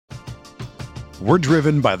We're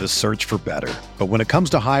driven by the search for better. But when it comes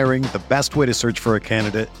to hiring, the best way to search for a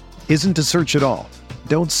candidate isn't to search at all.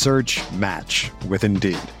 Don't search, match with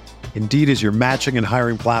Indeed. Indeed is your matching and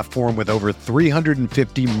hiring platform with over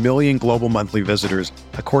 350 million global monthly visitors,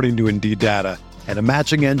 according to Indeed data, and a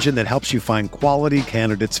matching engine that helps you find quality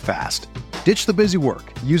candidates fast. Ditch the busy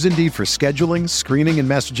work. Use Indeed for scheduling, screening, and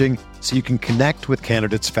messaging so you can connect with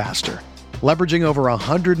candidates faster. Leveraging over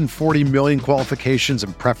 140 million qualifications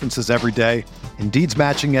and preferences every day, Indeed's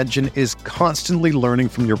matching engine is constantly learning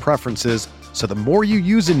from your preferences, so the more you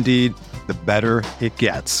use Indeed, the better it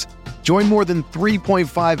gets. Join more than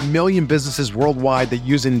 3.5 million businesses worldwide that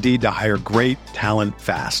use Indeed to hire great talent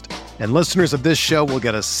fast. And listeners of this show will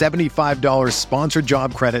get a $75 sponsored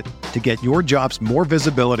job credit to get your jobs more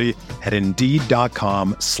visibility at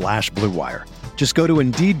Indeed.com/Blue Wire. Just go to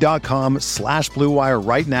Indeed.com/Blue Wire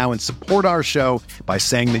right now and support our show by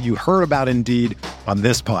saying that you heard about Indeed on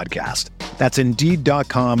this podcast. That's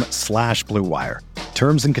Indeed.com/Blue Wire.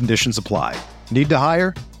 Terms and conditions apply. Need to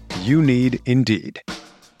hire? You need Indeed.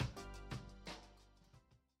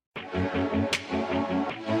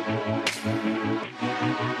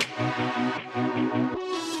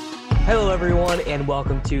 Hello, everyone, and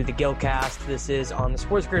welcome to the Gillcast. This is on the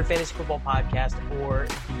Sports Grid Fantasy Football Podcast or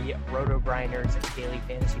the Roto Grinders Daily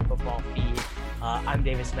Fantasy Football feed. I'm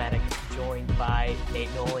Davis Maddock, joined by Nate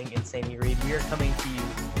Noling and Sammy Reed. We are coming to you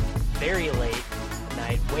very late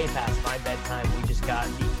tonight, way past my bedtime. We just got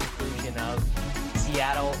the conclusion of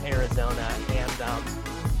Seattle, Arizona, and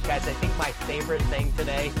guys, I think my favorite thing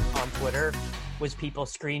today on Twitter was people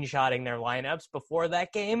screenshotting their lineups before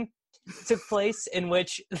that game took place, in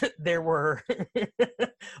which there were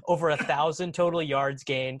over 1,000 total yards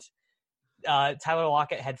gained. Tyler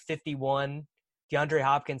Lockett had 51. DeAndre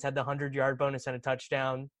Hopkins had the 100-yard bonus and a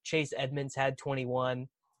touchdown. Chase Edmonds had 21.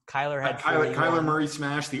 Kyler had 41. Kyler Murray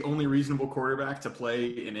smashed the only reasonable quarterback to play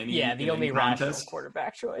in any the only rational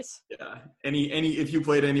quarterback choice. Yeah. Any if you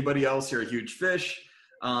played anybody else, you're a huge fish.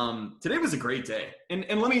 Today was a great day.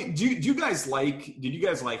 And let me did you guys like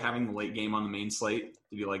having the late game on the main slate?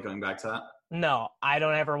 Did you like going back to that? No, I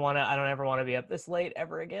don't ever want to be up this late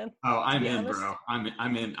ever again. Oh, I'm in, bro. I'm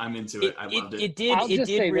into it. I loved it. I'll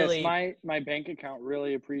just say this. My bank account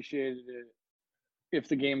really appreciated it if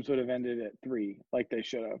the games would have ended at 3 like they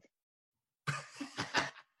should have.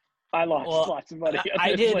 I lost lots of money.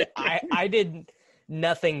 I did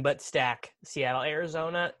nothing but stack Seattle,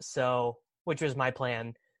 Arizona, which was my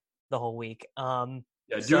plan the whole week. Doing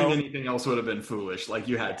anything else would have been foolish. Like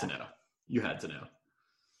you had to know. You had to know.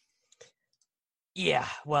 Yeah,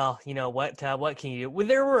 well, you know what can you do?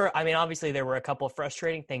 Well, obviously there were a couple of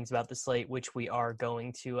frustrating things about the slate, which we are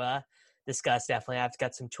going to discuss. Definitely, I've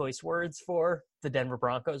got some choice words for the Denver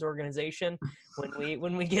Broncos organization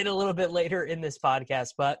when we get a little bit later in this podcast.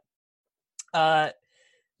 But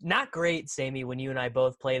not great, Sammy, when you and I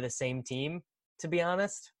both play the same team, to be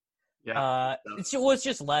honest. Yeah. It's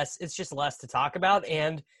just less to talk about.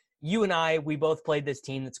 And you and I, we both played this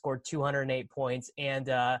team that scored 208 points. And,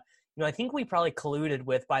 I think we probably colluded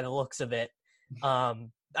with, by the looks of it, I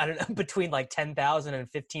don't know, between like 10,000 and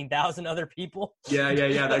 15,000 other people. Yeah.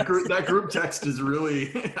 That group text is really,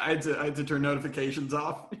 I had to turn notifications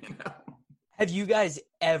off. Have you guys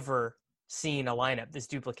ever seen a lineup this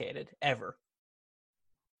duplicated ever?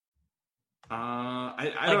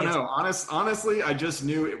 I don't know. Honestly, I just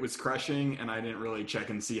knew it was crushing, and I didn't really check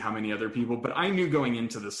and see how many other people. But I knew going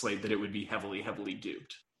into the slate that it would be heavily, heavily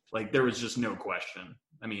duped. Like there was just no question.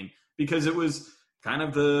 I mean, because it was kind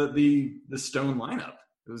of the stone lineup.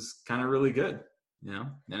 It was kind of really good, And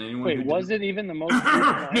anyone Wait, was it even the most?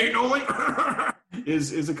 Nate Nolan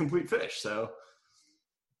is a complete fish. So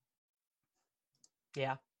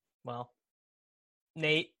yeah, well,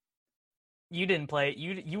 Nate. You didn't play.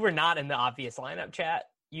 You were not in the obvious lineup chat.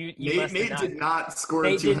 Nate did not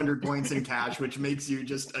score 200 points in cash, which makes you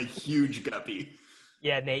just a huge guppy.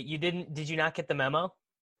 Yeah, Nate, you didn't. Did you not get the memo?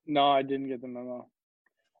 No, I didn't get the memo.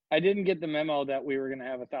 I didn't get the memo that we were going to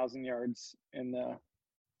have 1,000 yards in the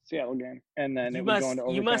Seattle game, and then it was going to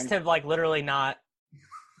overtime. You must have literally not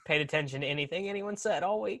paid attention to anything anyone said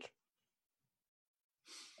all week.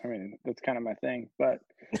 I mean, that's kind of my thing, but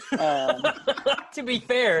to be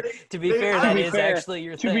fair, that is actually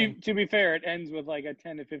your thing. To be fair, it ends with like a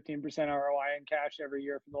 10 to 15% ROI in cash every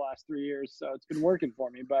year for the last 3 years, so it's been working for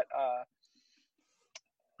me. But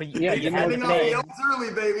yeah, getting off the L's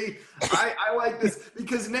early, baby. I like this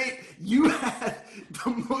because Nate, you had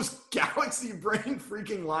the most galaxy brain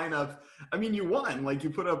freaking lineup. I mean, you won. Like you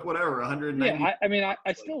put up whatever 190. Yeah,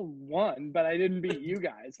 I still won, but I didn't beat you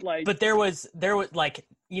guys. But there was like,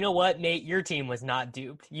 you know what, Nate, your team was not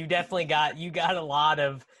duped. You definitely got a lot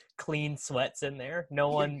of clean sweats in there. No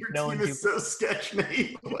one. Your team is so sketch,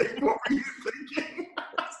 Nate. Like, what were you thinking?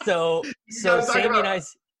 So Sammy and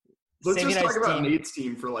I's. Let's Sammy just talk about team. Nate's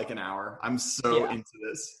team for like an hour. I'm so into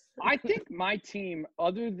this. I think my team,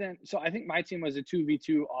 I think my team was a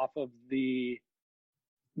 2v2 off of the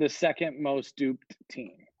second most duped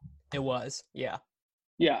team. It was, yeah.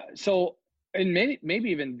 Yeah. So, and maybe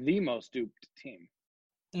even the most duped team.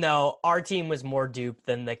 No, our team was more duped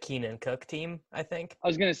than the Keenan Cook team, I think. I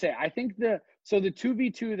was going to say, I think the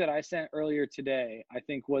 2v2 that I sent earlier today, I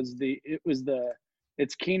think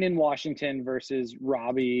it's Keenan Washington versus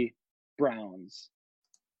Robbie Browns.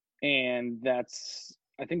 And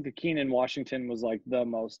I think the Keenan Washington was like the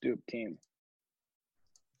most duped team.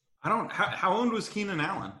 How owned was Keenan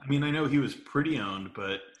Allen? I mean, I know he was pretty owned,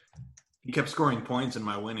 but he kept scoring points and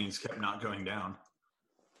my winnings kept not going down.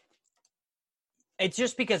 It's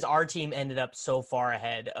just because our team ended up so far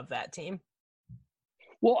ahead of that team.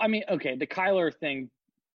 Well, I mean, okay, the Kyler thing,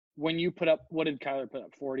 when you put up, what did Kyler put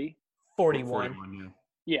up, 40? 41. 41, yeah.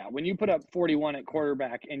 Yeah, when you put up 41 at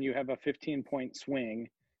quarterback and you have a 15-point swing,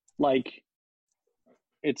 like,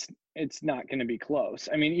 it's not going to be close.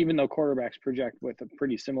 I mean, even though quarterbacks project with a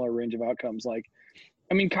pretty similar range of outcomes, like,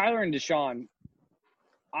 I mean, Kyler and Deshaun,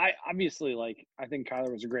 I think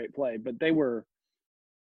Kyler was a great play, but they were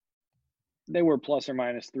plus or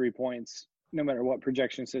minus 3 points no matter what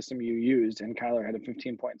projection system you used, and Kyler had a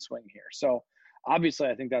 15-point swing here. So obviously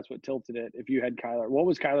I think that's what tilted it. If you had Kyler, what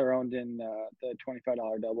was Kyler owned in the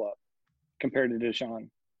 $25 double up compared to Deshaun?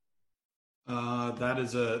 That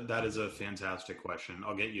is a fantastic question.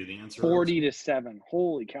 I'll get you the answer. 40-7.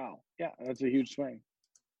 Holy cow. Yeah, that's a huge swing.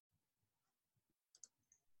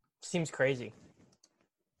 Seems crazy.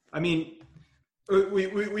 I mean,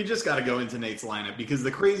 we just got to go into Nate's lineup, because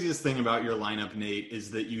the craziest thing about your lineup, Nate,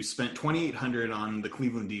 is that you spent $2,800 on the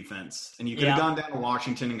Cleveland defense, and you could have gone down to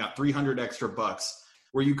Washington and got $300 extra bucks,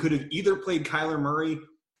 where you could have either played Kyler Murray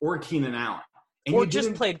or Keenan Allen. And or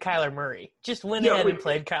just played Kyler Murray. Just went ahead and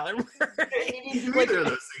played Kyler Murray. You didn't do either of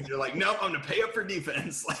those things. You're like, nope, I'm gonna pay up for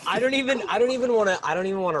defense. Like, I don't even want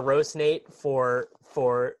to roast Nate for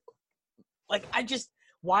like,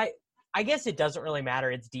 I guess it doesn't really matter.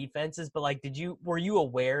 It's defenses, but like, were you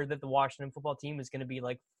aware that the Washington football team was going to be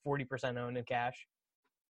like 40% owned in cash?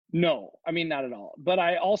 No, I mean, not at all. But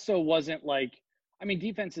I also wasn't like, I mean,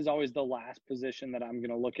 defense is always the last position that I'm going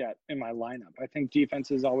to look at in my lineup. I think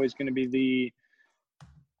defense is always going to be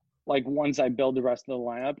once I build the rest of the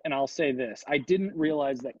lineup. And I'll say this, I didn't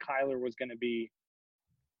realize that Kyler was going to be,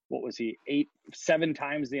 what was he, 7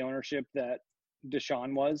 times the ownership that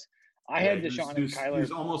Deshaun was. I had Deshaun and Kyler. He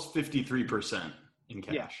was almost 53% in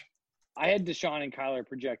cash. Yeah. I had Deshaun and Kyler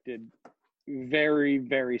projected very,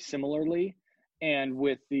 very similarly. And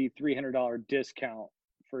with the $300 discount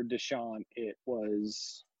for Deshaun, it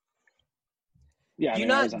was, yeah. Do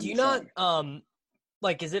you not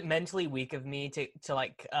like, is it mentally weak of me to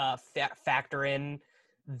factor in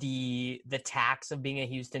the tax of being a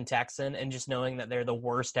Houston Texan and just knowing that they're the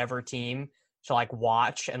worst ever team to like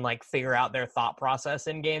watch and like figure out their thought process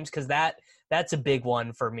in games? Because that's a big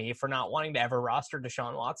one for me for not wanting to ever roster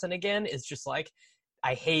Deshaun Watson again. Is just like,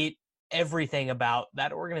 I hate everything about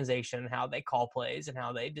that organization, how they call plays and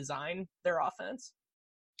how they design their offense.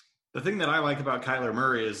 The thing that I like about Kyler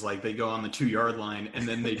Murray is like they go on the 2-yard line and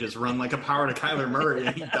then they just run like a power to Kyler Murray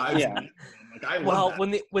and he dives. Yeah. Like, I love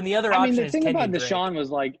that. when the other option is, the thing about Deshaun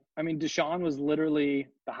was like, I mean, Deshaun was literally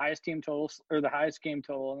the highest team total or the highest game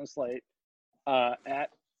total on the slate at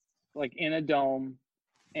like in a dome.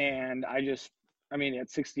 And at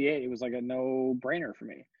 68, it was like a no brainer for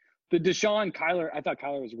me. The Deshaun Kyler, I thought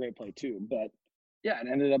Kyler was a great play too, but yeah, it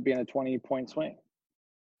ended up being a 20-point swing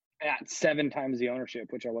at 7 times the ownership,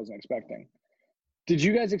 which I wasn't expecting. Did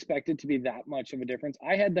you guys expect it to be that much of a difference?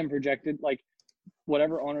 I had them projected, like,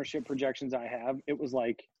 whatever ownership projections I have, it was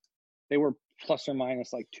like they were plus or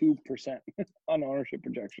minus like 2% on ownership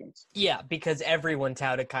projections. Yeah, because everyone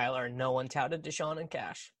touted Kyler and no one touted Deshaun in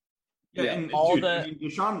cash. Yeah, and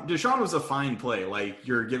Deshaun was a fine play. Like,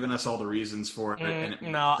 you're giving us all the reasons for it.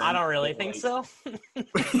 No, I don't really think so.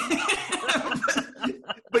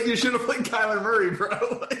 But you should have played Kyler Murray, bro.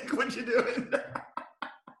 Like, what you doing?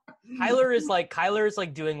 Kyler is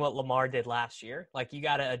like doing what Lamar did last year. Like, you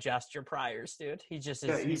got to adjust your priors, dude. He just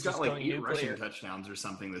is. He's got like 8 rushing touchdowns or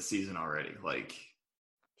something this season already. Like,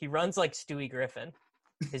 he runs like Stewie Griffin.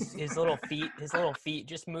 His little feet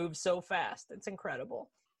just move so fast. It's incredible.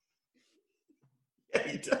 Yeah,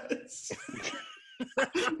 he does.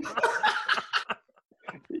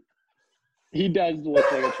 He does look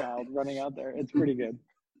like a child running out there. It's pretty good.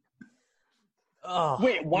 Oh,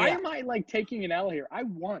 wait, why am I like taking an L here? I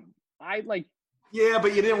won. Yeah,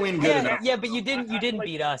 but you didn't win good enough. Yeah, but you didn't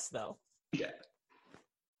beat us though. Yeah.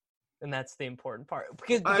 And that's the important part.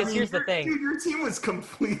 Because here's the thing. Dude, your team was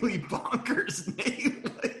completely bonkers, Nate.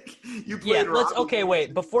 Like, you played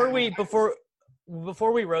wait.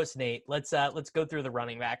 Before we roast Nate, let's go through the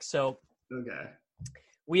running backs. So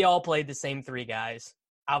we all played the same three guys: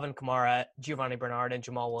 Alvin Kamara, Giovanni Bernard, and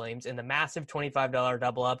Jamal Williams in the massive $25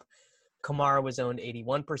 double up. Kamara was owned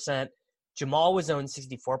 81%. Jamal was owned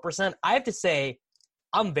 64%. I have to say,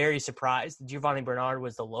 I'm very surprised that Giovanni Bernard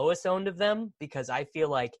was the lowest owned of them, because I feel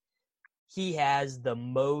like he has the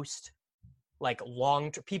most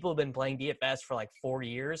people have been playing DFS for 4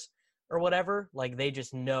 years or whatever. Like, they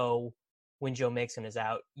just know when Joe Mixon is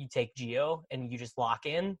out, you take Gio and you just lock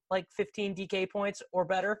in 15 DK points or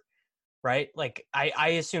better, right? Like, I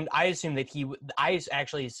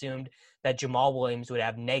actually assumed that Jamal Williams would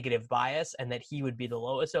have negative bias and that he would be the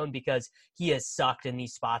lowest owned, because he has sucked in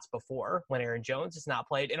these spots before when Aaron Jones has not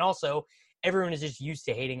played. And also, everyone is just used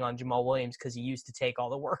to hating on Jamal Williams because he used to take all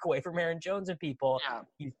the work away from Aaron Jones and people.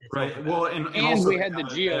 Yeah. Right. Well, and also we had the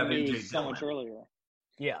Gio news so much earlier.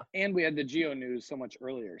 Yeah. And we had the Gio news so much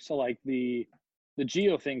earlier. So the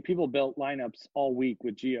Gio thing, people built lineups all week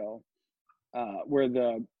with Gio,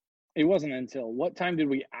 it wasn't until what time did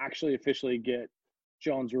we actually officially get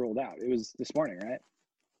Jones ruled out? It was this morning, right?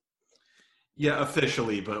 Yeah,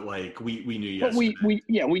 officially, but we knew yesterday.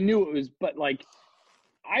 But we knew it was, but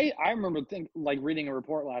I remember reading a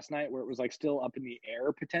report last night where it was still up in the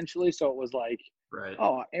air potentially. So it was right.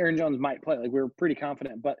 Oh, Aaron Jones might play. We were pretty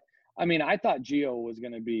confident, but I mean, I thought Gio was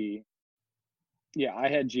going to be. Yeah, I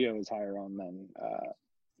had Gio as higher on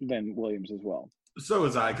than Williams as well. So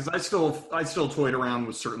was I, because I still toyed around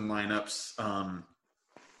with certain lineups.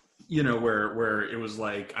 Where it was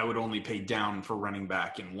I would only pay down for running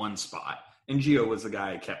back in one spot, and Gio was the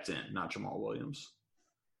guy I kept in, not Jamal Williams.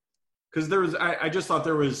 Because I just thought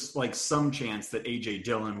there was some chance that AJ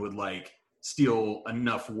Dillon would steal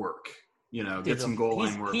enough work, get some goal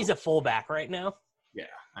line work. He's a fullback right now. Yeah,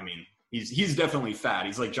 I mean he's definitely fat.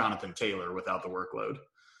 He's like Jonathan Taylor without the workload.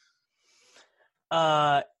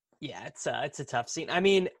 Yeah, it's a tough scene. I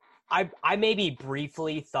mean, I maybe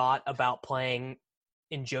briefly thought about playing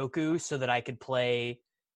Njoku so that I could play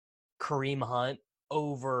Kareem Hunt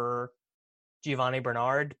over Giovanni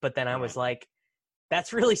Bernard, but then I was like,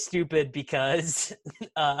 that's really stupid because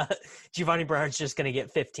Giovanni Bernard's just going to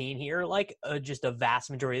get 15 here, just a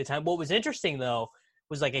vast majority of the time. What was interesting, though,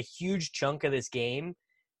 was a huge chunk of this game,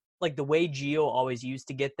 the way Gio always used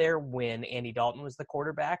to get there when Andy Dalton was the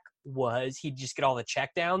quarterback was he'd just get all the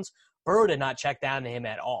checkdowns. Burrow did not check down to him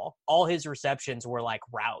at all. All his receptions were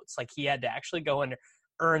routes. He had to actually go and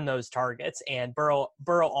earn those targets. And Burrow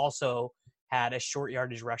also had a short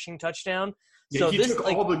yardage rushing touchdown. Yeah, so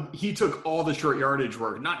he took all the short yardage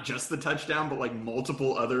work, not just the touchdown, but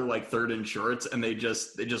multiple other third and shorts, and they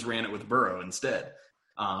just ran it with Burrow instead.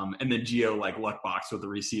 And then Gio luck box with the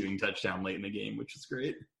receiving touchdown late in the game, which is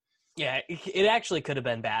great. Yeah, it actually could have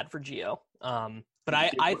been bad for Gio. But I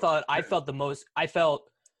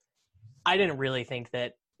didn't really think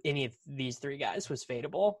that any of these three guys was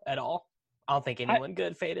fadeable at all. I don't think anyone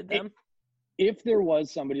good faded them. If there was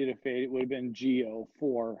somebody to fade, it would have been Gio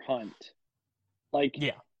for Hunt.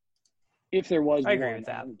 If there was I agree with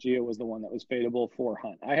that. Gio was the one that was fadeable for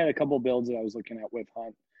Hunt. I had a couple builds that I was looking at with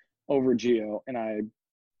Hunt over Gio, and I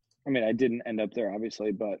didn't end up there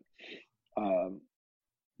obviously, but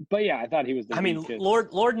yeah, I thought he was the kid.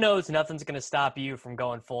 Lord knows nothing's going to stop you from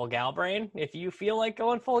going full Galbrain. If you feel like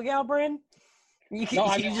going full Galbrain,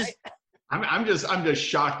 I'm just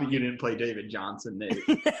shocked that you didn't play David Johnson, Nate.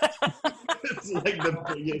 It's the biggest,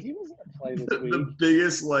 he was gonna play this week. The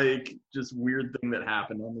biggest just weird thing that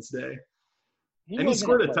happened on this day. He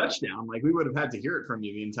scored a touchdown. We would have had to hear it from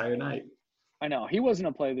you the entire night. I know he wasn't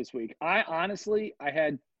a play this week. I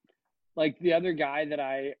had the other guy that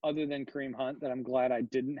other than Kareem Hunt, that I'm glad I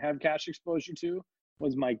didn't have cash exposure to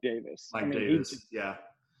was Mike Davis. Yeah.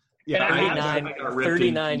 Yeah,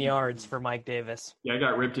 39 yards for Mike Davis. Yeah, I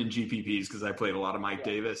got ripped in GPPs because I played a lot of Mike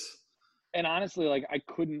Davis. And honestly, I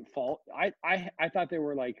couldn't fault. I thought there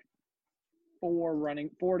were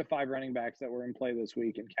 4 to 5 running backs that were in play this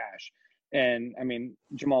week in cash. And I mean,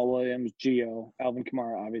 Jamal Williams, Gio, Alvin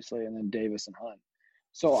Kamara, obviously, and then Davis and Hunt.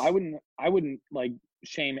 So I wouldn't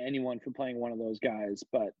shame anyone for playing one of those guys.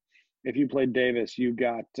 But if you played Davis, you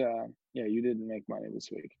got you didn't make money this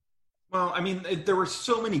week. Well, I mean, there were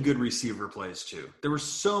so many good receiver plays too. There were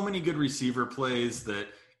so many good receiver plays that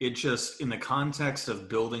it just, in the context of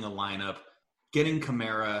building a lineup, getting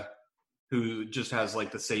Kamara, who just has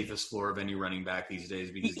the safest floor of any running back these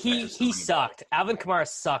days, because he sucked. Alvin Kamara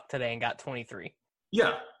sucked today and got 23.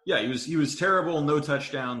 Yeah, he was terrible, no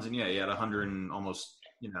touchdowns, and he had 100 and almost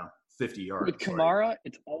 50 yards. With Kamara,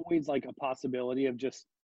 it's always like a possibility of just.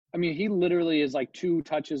 I mean, he literally is like 2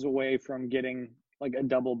 touches away from getting like a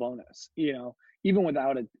double bonus. Even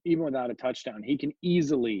without a touchdown, he can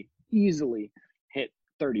easily hit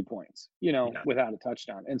 30 points. Without a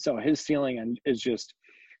touchdown, and so his ceiling is just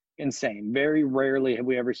insane. Very rarely have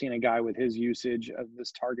we ever seen a guy with his usage of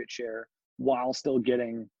this target share while still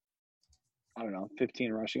getting, I don't know,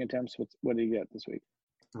 15 rushing attempts. What did he get this week?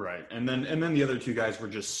 Right, and then the other 2 guys were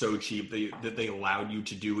just so cheap that they allowed you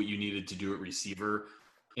to do what you needed to do at receiver,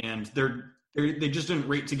 and they just didn't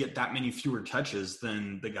rate to get that many fewer touches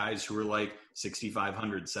than the guys who were like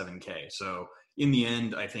 6,500, 7K. So in the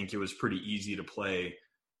end, I think it was pretty easy to play,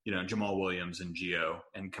 Jamal Williams and Gio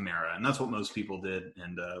and Kamara, and that's what most people did,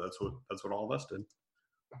 and that's what all of us did.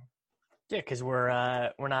 Yeah, because we're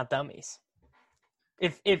not dummies.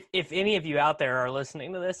 If any of you out there are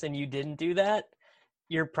listening to this and you didn't do that,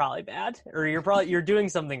 you're probably bad, or you're doing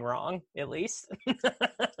something wrong at least.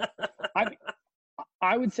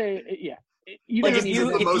 I would say, yeah. If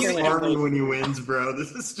you army when he wins, bro.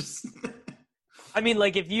 This is just. I mean,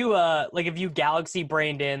 if you galaxy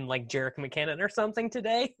brained in like Jerick McKinnon or something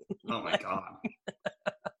today. Oh my god.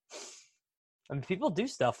 I mean, people do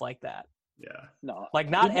stuff like that. Yeah. No.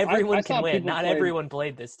 Not everyone can win. Not everyone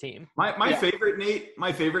played this team. My favorite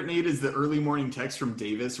Nate is the early morning text from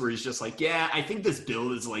Davis where he's just like, yeah, I think this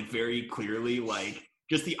build is very clearly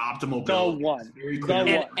just the optimal build. The one. Very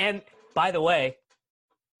clear. And by the way,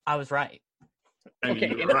 I was right.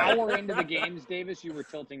 An hour into the games, Davis, you were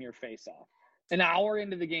tilting your face off. An hour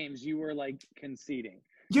into the games, you were conceding.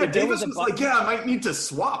 Yeah, Davis was like, yeah, I might need to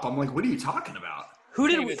swap. I'm like, what are you talking about? Who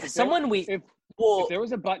did Davis, If if there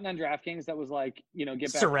was a button on DraftKings that was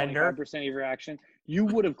get back surrender 25% of your action, you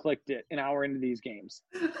would have clicked it an hour into these games.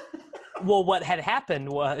 Well, what had happened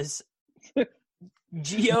was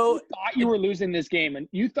Gio thought you were losing this game, and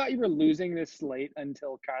you thought you were losing this slate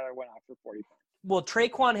until Kyler went off for 40 points. Well,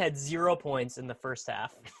 Traquan had 0 points in the first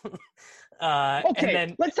half. Okay, and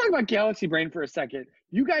then, let's talk about Galaxy Brain for a second.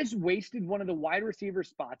 You guys wasted one of the wide receiver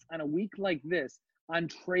spots on a week like this on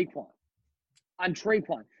Traquan.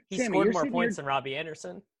 He Sammy, scored more points than Robbie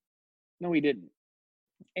Anderson. No, he didn't.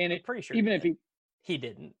 And I'm pretty sure even if he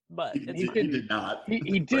didn't, but he did not.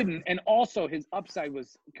 He didn't, and also his upside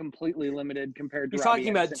was completely limited compared to. You're Robbie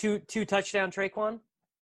talking Anderson. about two touchdown Traquan.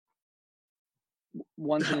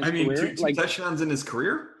 Once in his career, two touchdowns in his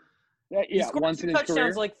career. Yeah, once in his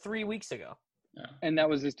touchdowns career, 3 weeks ago. Yeah. And that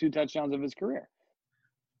was his 2 touchdowns of his career.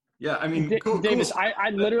 Yeah, I mean, Davis, I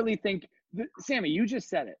literally think, Sammy, you just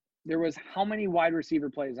said it. There was how many wide receiver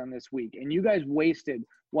plays on this week, and you guys wasted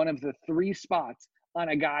one of the 3 spots on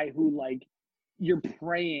a guy who you're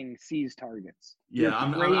praying sees targets. Yeah,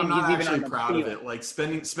 I'm not actually proud of it.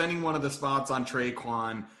 Spending one of the spots on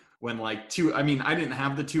Traquan when I didn't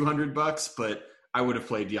have the $200, but I would have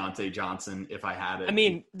played Deontay Johnson if I had it. I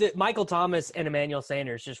mean, Michael Thomas and Emmanuel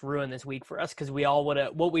Sanders just ruined this week for us because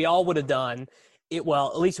what we all would have done. At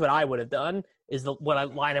least what I would have done is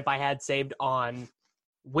lineup I had saved on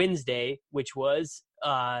Wednesday, which was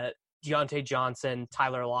Deontay Johnson,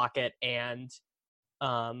 Tyler Lockett, and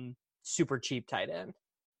super cheap tight end.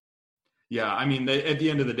 Yeah, I mean, at the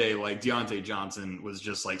end of the day, Deontay Johnson was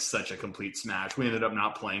just such a complete smash. We ended up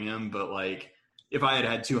not playing him, but if I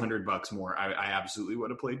had $200 more, I absolutely would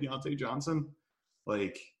have played Deontay Johnson.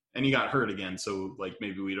 And he got hurt again, so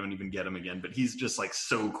maybe we don't even get him again. But he's just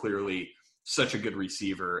so clearly such a good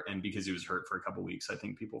receiver, and because he was hurt for a couple weeks, I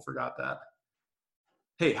think people forgot that.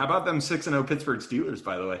 Hey, how about them 6-0 Pittsburgh Steelers?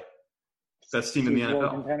 By the way, best team in the NFL.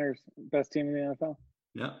 Contenders, best team in the NFL.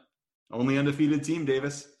 Yeah, only undefeated team,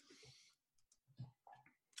 Davis.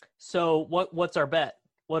 So what's our bet?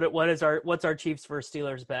 What's our Chiefs versus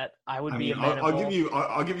Steelers bet? I'll give you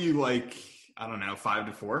I don't know,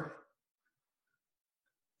 5-4.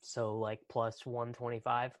 So plus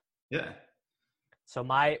 125. Yeah. So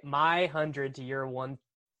my 100 to your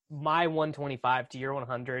my 125 to your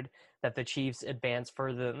 100 that the Chiefs advance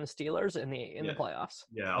further than the Steelers in the playoffs.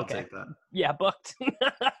 Yeah, I'll take that. Yeah, booked.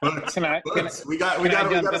 We got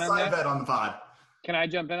a side bet on the pod. Can I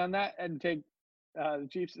jump in on that and take the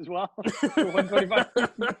Chiefs as well? 125.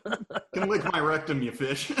 Can lick my rectum, you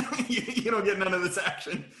fish. you don't get none of this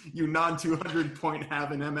action. You non-200 point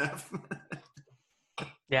have an MF.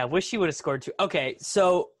 Yeah, I wish you would have scored 2. Okay,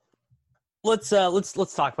 so let's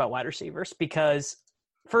talk about wide receivers because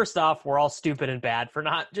first off, we're all stupid and bad for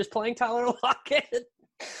not just playing Tyler Lockett.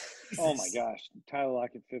 Oh my gosh, Tyler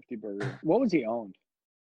Lockett 50 burger. What was he owned?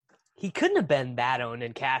 He couldn't have been that owned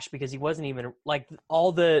in cash because he wasn't even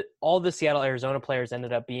all the Seattle Arizona players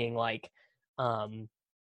ended up being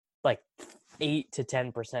like 8 to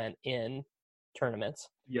 10% in tournaments.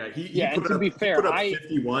 Yeah, and to be fair, he put up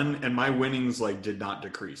 51, and my winnings like did not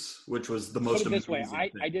decrease, which was the most amazing this way,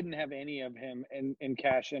 thing. I didn't have any of him in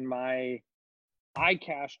cash in I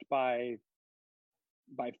cashed by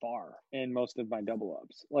far in most of my double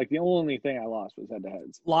ups. Like the only thing I lost was head to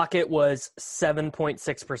heads. Lockett was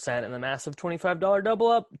 7.6% in the massive $25 double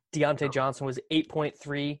up. Deontay Johnson was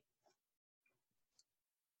 8.3.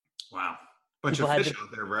 Wow. Bunch of fish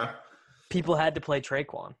out there, bro. People had to play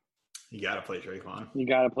Traquan. You got to play Traquan.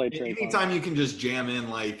 Anytime you can just jam in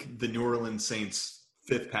like the New Orleans Saints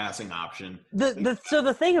fifth passing option. So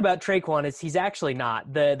the thing about Traquan is he's actually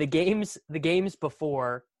not. The games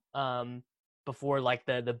before like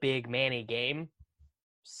the big Manny game,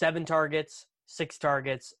 7 targets, 6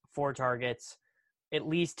 targets, 4 targets, at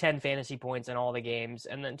least 10 fantasy points in all the games,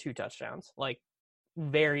 and then 2 touchdowns. Like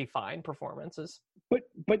very fine performances.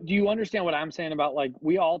 But do you understand what I'm saying about, like,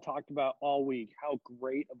 we all talked about all week how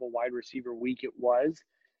great of a wide receiver week it was,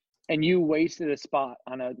 and you wasted a spot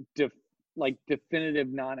on a definitive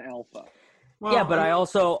non-alpha. Well, yeah, but I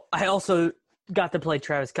also got to play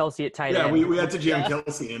Travis Kelce at tight end. Yeah, we had to jam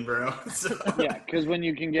Kelce in, bro. So, yeah, because when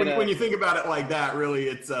you can get when you think about it like that, really,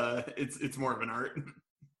 it's more of an art.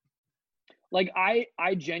 Like, I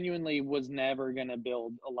genuinely was never going to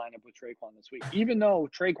build a lineup with Traquan this week, even though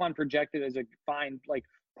Traquan projected as a fine, like,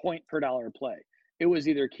 point per dollar play. It was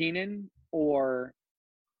either Keenan or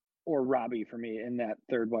Robbie for me in that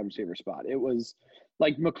third wide receiver spot. It was,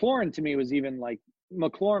 like, McLaurin to me was even, like,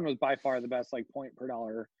 McLaurin was by far the best, like, point per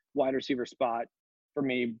dollar wide receiver spot for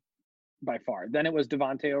me by far. Then it was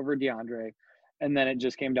Devontae over DeAndre, and then it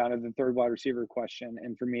just came down to the third wide receiver question.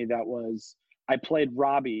 And for me, that was I played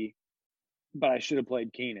Robbie, but I should have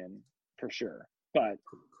played Keenan for sure. But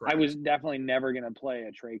correct. I was definitely never going to play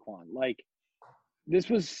a Traquan. Like, this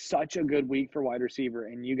was such a good week for wide receiver,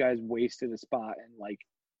 and you guys wasted a spot and, like,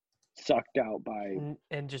 sucked out by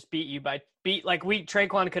and just beat you by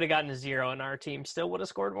Traquan could have gotten a 0, and our team still would have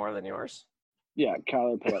scored more than yours. Yeah,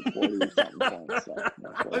 Kyler put up 40 or something points. So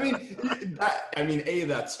I mean, A,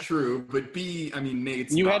 that's true, but B, I mean,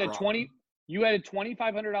 Nate's you not had a wrong. You had a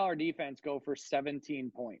 $2,500 defense go for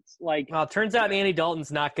 17 points. Like, well, it turns out Andy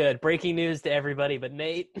Dalton's not good. Breaking news to everybody but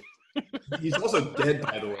Nate. He's also dead,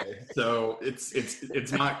 by the way. So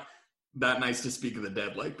it's not that nice to speak of the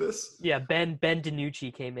dead like this. Yeah, Ben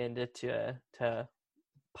DiNucci came in to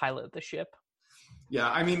pilot the ship. Yeah,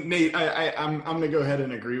 I mean, Nate, I'm gonna go ahead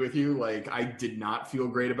and agree with you. Like, I did not feel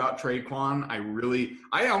great about Traquan.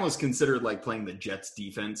 I almost considered like playing the Jets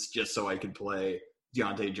defense just so I could play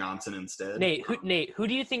Deontay Johnson instead. Nate, who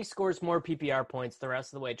do you think scores more PPR points the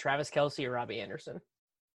rest of the way, Travis Kelce or Robbie Anderson?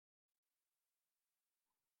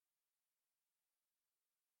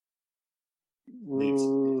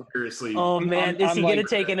 Seriously. Oh man, is he gonna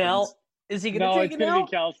take an L? Is he gonna take an L? No,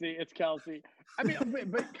 it's gonna be Kelce. It's Kelce. I mean,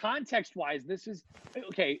 but context-wise, this is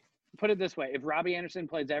okay. Put it this way: if Robbie Anderson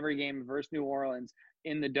plays every game versus New Orleans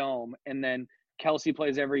in the Dome, and then Kelce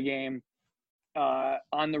plays every game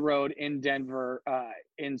on the road in Denver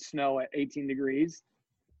in snow at 18 degrees,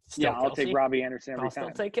 I'll take Robbie Anderson every time.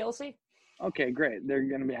 I'll still take Kelce. Okay, great. They're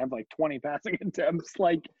going to have like 20 passing attempts.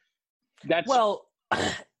 Like, that's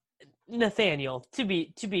Nathaniel. To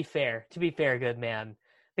be fair, good man.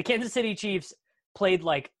 The Kansas City Chiefs played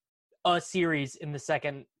like a series in the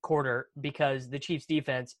second quarter because the Chiefs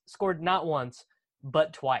defense scored not once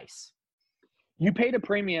but twice. You paid a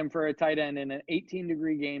premium for a tight end in an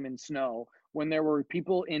 18-degree game in snow when there were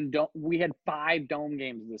people in – we had 5 dome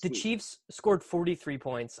games this week. The Chiefs scored 43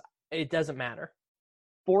 points. It doesn't matter.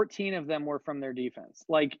 14 of them were from their defense.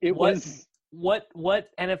 Like, it was – What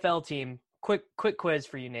NFL team – quick quiz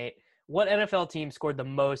for you, Nate. What NFL team scored the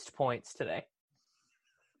most points today?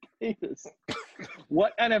 Jesus.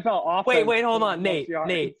 What NFL offense? Wait, hold on.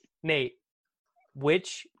 Nate.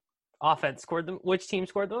 Which offense scored them? Which team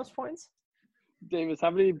scored the most points? Davis, how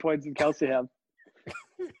many points did Kelce have?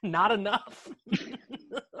 Not enough.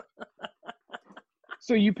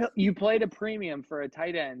 So you played a premium for a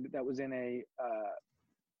tight end that was in a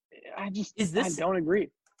I don't agree.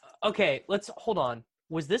 Okay, let's hold on.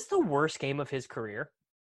 Was this the worst game of his career?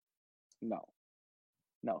 No,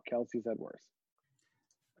 Kelce's had worse.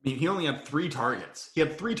 I mean, he only had 3 targets. He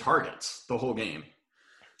had 3 targets the whole game.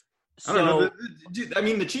 So, I don't know. I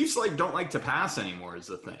mean, the Chiefs don't like to pass anymore is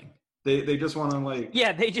the thing. They just want to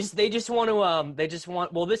Yeah, they just want to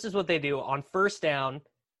well, this is what they do. On first down,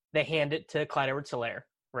 they hand it to Clyde Edwards-Helaire,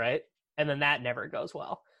 right? And then that never goes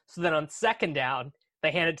well. So then on second down,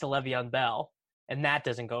 they hand it to Le'Veon Bell, and that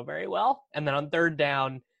doesn't go very well. And then on third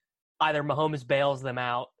down, either Mahomes bails them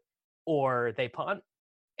out or they punt.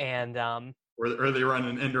 And or Or they run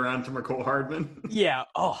an end around to McCole Hardman. Yeah.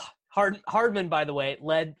 Oh, Hardman, by the way,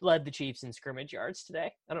 led the Chiefs in scrimmage yards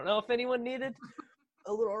today. I don't know if anyone needed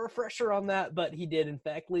a little refresher on that, but he did, in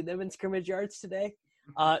fact, lead them in scrimmage yards today.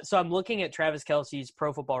 So I'm looking at Travis Kelce's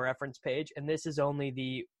Pro Football Reference page, and this is only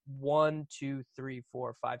the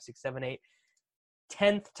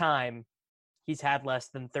 10th time he's had less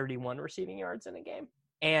than 31 receiving yards in a game.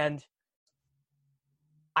 And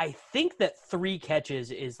I think that 3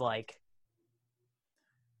 catches is like,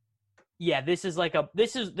 yeah, this was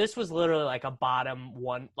literally like a bottom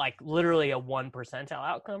one, like literally a 1 percentile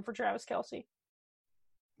outcome for Travis Kelce.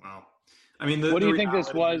 Wow. I mean, what do you think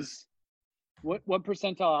this was? What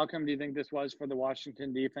percentile outcome do you think this was for the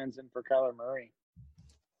Washington defense and for Kyler Murray?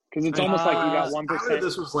 Because it's almost like you got 1%.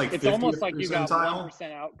 This was like it's almost like you got percentile.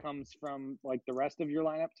 1% outcomes from like the rest of your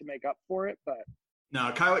lineup to make up for it. But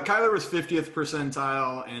no, Kyler was 50th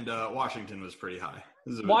percentile, and Washington was pretty high.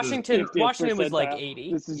 Washington was like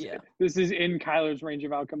 80. This is in Kyler's range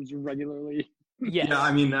of outcomes regularly. Yes. Yeah,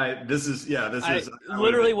 I mean, this is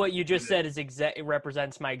literally what you just said is it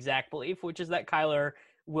represents my exact belief, which is that Kyler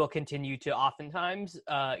will continue to oftentimes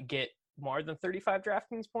get more than 35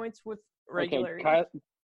 DraftKings points with regularity. Okay,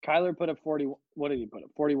 Kyler put up 40. What did he put up?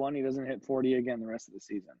 41. He doesn't hit 40 again the rest of the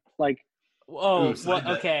season. Like,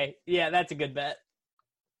 okay, yeah, that's a good bet.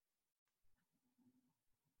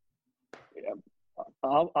 Yeah,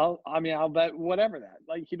 I'll bet whatever that.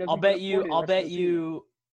 Like, he doesn't. I'll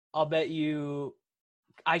bet you.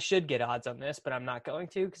 I should get odds on this, but I'm not going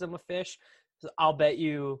to because I'm a fish. So I'll bet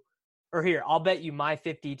you my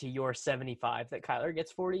 50 to your 75 that Kyler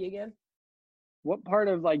gets 40 again. What part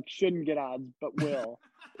of like shouldn't get odds but will?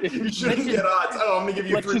 You shouldn't get odds. Oh, I'm gonna give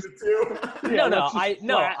you 3 to 2.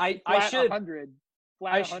 I should 100,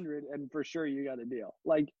 flat 100, and for sure you got a deal.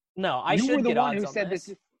 Like, no, I should get odds on this. You were the one who said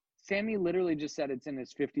this. Sammy literally just said it's in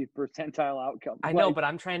his 50th percentile outcome. I know, but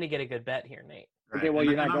I'm trying to get a good bet here, Nate. Right. Okay, well,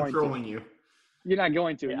 you're not going to. You're not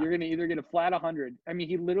going to. Yeah. You're going to either get a flat 100. I mean,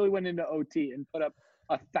 he literally went into OT and put up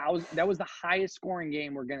 1,000. That was the highest scoring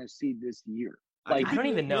game we're going to see this year. Like, I don't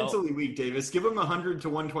even know. Mentally weak, Davis. Give him 100 to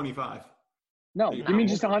 125. No, give me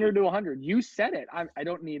just 100 to 100. You said it. I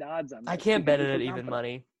don't need odds on that. I can't bet it at even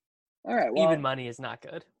money. All right, well, even money is not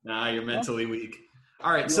good. Nah, you're mentally weak.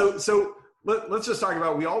 All right, so let's just talk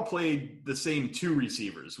about, we all played the same 2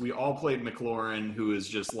 receivers. We all played McLaurin, who is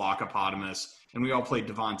just lockopotamus, and we all played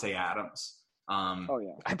Devontae Adams. Oh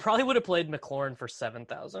yeah, I probably would have played McLaurin for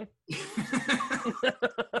 7,000.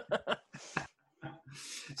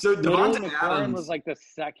 So Devontae McLaurin Adams was like the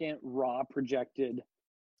second raw projected.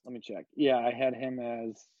 Let me check. Yeah, I had him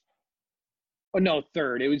as. Oh no,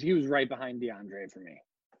 third. He was right behind DeAndre for me.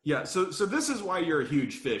 Yeah, so this is why you're a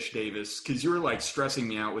huge fish, Davis, because you were like stressing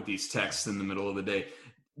me out with these texts in the middle of the day.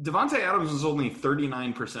 Devontae Adams was only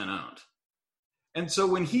 39% owned. And so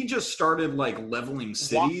when he just started like leveling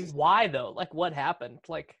cities, why though? Like, what happened?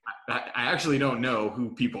 Like, I actually don't know who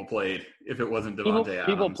people played if it wasn't Devontae Adams.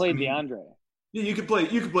 People played DeAndre. Yeah, you could play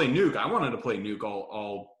Nuke. I wanted to play Nuke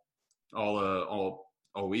all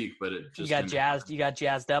week, but it just you got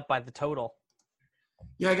jazzed up by the total.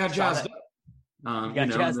 Yeah, I got jazzed up.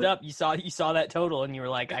 Jazzed up. You saw that total, and you were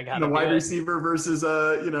like, "I got the wide receiver versus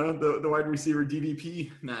the wide receiver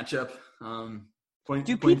DVP matchup."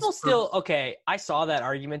 Do people still? Okay, I saw that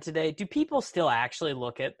argument today. Do people still actually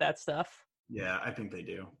look at that stuff? Yeah, I think they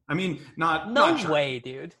do. I mean, not way,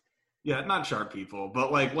 dude. Yeah, not sharp people,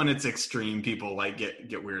 but like when it's extreme, people like get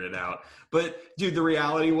weirded out. But dude, the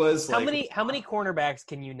reality was how many cornerbacks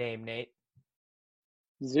can you name, Nate?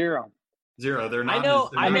 Zero. They're not.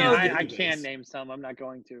 I can name some. I'm not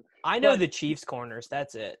going to. I know the Chiefs corners.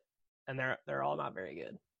 That's it, and they're all not very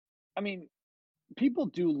good. I mean, people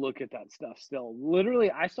do look at that stuff still. Literally,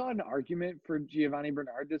 I saw an argument for Giovanni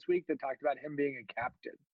Bernard this week that talked about him being a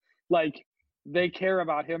captain. Like, they care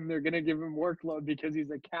about him. They're going to give him workload because he's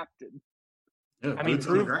a captain. Yeah, I mean,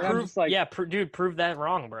 prove that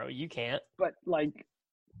wrong, bro. You can't. But like,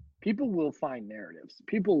 people will find narratives.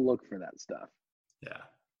 People look for that stuff. Yeah.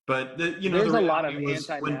 But there's a lot of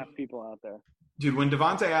anti-NAF people out there. Dude, when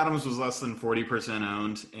Devontae Adams was less than 40%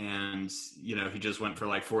 owned, and he just went for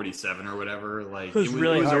like 47 or whatever, like it was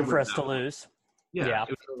really hard for us to lose. Yeah.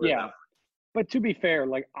 But to be fair,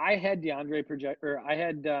 like I had Devontae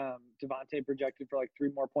projected for like 3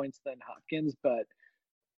 more points than Hopkins, but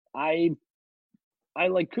I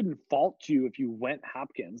like couldn't fault you if you went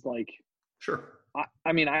Hopkins. Like, sure.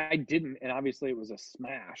 I mean, I didn't, and obviously it was a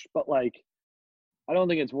smash, but like, I don't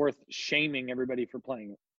think it's worth shaming everybody for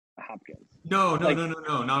playing Hopkins. No,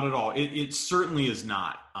 not at all. It certainly is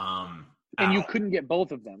not. And you couldn't get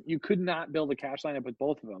both of them. You could not build a cash lineup with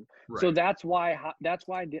both of them. Right. So that's why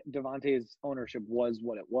Devontae's ownership was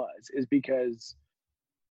what it was, is because,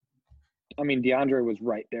 I mean, DeAndre was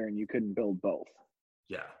right there and you couldn't build both.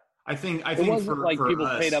 Yeah. I think wasn't for, like for people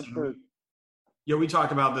us, paid up for. Yeah, we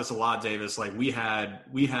talk about this a lot, Davis. Like we had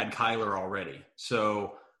Kyler already.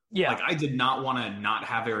 So like I did not want to not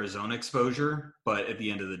have Arizona exposure, but at the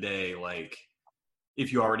end of the day, like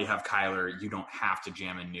if you already have Kyler, you don't have to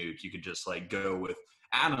jam and nuke. You could just like go with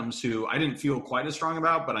Adams, who I didn't feel quite as strong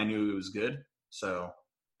about, but I knew it was good. So,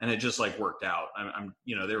 and it just like worked out. I'm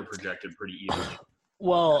they were projected pretty evenly.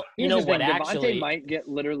 Well, you know what? Actually, Devontae might get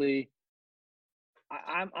literally.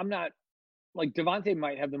 I'm not like Devontae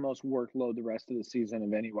might have the most workload the rest of the season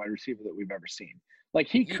of any wide receiver that we've ever seen. Like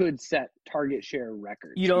he could set target share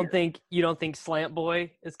records. You don't think Slant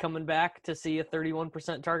Boy is coming back to see a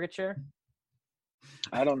 31% target share?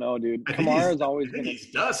 I don't know, dude. Kamara's always been. He's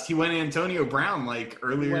dust. He went Antonio Brown like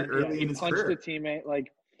early in his career. He punched a teammate.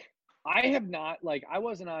 Like I have not. Like I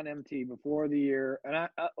wasn't on MT before the year, and I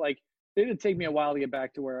like it did take me a while to get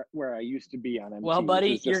back to where I used to be on MT. Well,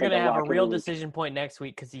 buddy, you're gonna have a real decision point next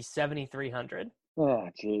week because he's 7,300. Oh,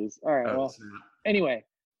 jeez. All right. Well, anyway,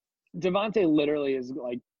 Devontae literally is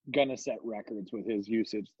like gonna set records with his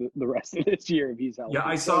usage the rest of this year if he's healthy. Yeah,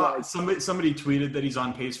 I saw somebody tweeted that he's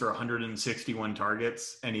on pace for 161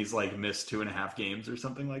 targets and he's like missed 2.5 games or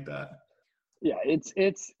something like that. Yeah, it's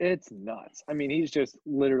nuts. I mean, he's just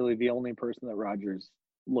literally the only person that Rodgers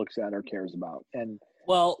looks at or cares about. And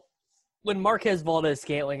well, when Marquez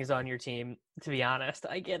Valdez-Scantling is on your team, to be honest,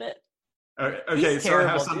 I get it. Okay, so I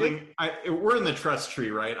have something. We're in the trust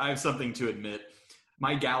tree, right? I have something to admit.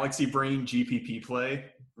 My Galaxy Brain GPP play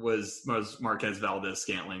was Marquez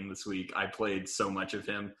Valdez-Scantling this week. I played so much of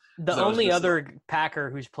him. The only other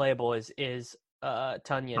Packer who's playable is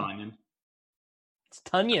Tunyon. It's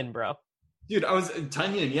Tunyon, bro. Dude,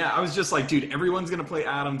 Tunyon, yeah. I was just like, dude, everyone's going to play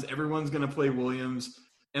Adams. Everyone's going to play Williams.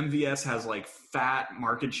 MVS has like fat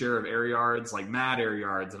market share of air yards, like mad air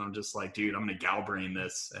yards. And I'm just like, dude, I'm going to Galbrain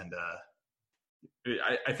this. And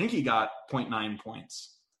I think he got 0.9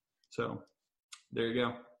 points. So there you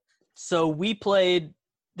go. So we played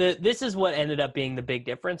this is what ended up being the big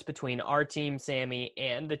difference between our team, Sammy,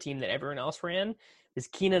 and the team that everyone else ran, is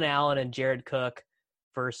Keenan Allen and Jared Cook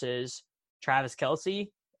versus Travis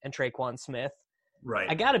Kelce and Traquan Smith. Right.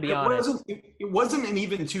 I got to be honest. It wasn't an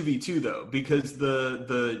even 2v2 though, because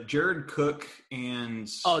the Jared Cook and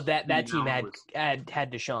that team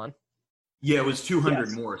had Deshaun. Yeah, it was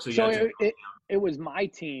 200 more. So it was my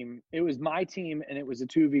team. It was my team, and it was a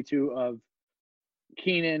 2v2 of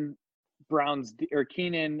Keenan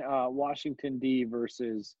Washington D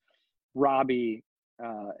versus Robbie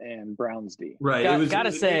and Browns D. Right.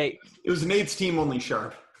 It was Nate's team, only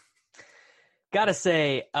Sharp. Gotta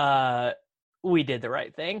say, we did the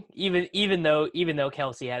right thing. Even though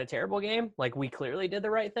Kelce had a terrible game, like we clearly did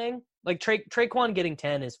the right thing. Like Traquan getting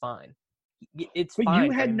 10 is fine. It's but fine.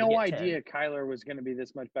 You had no idea 10. Kyler was going to be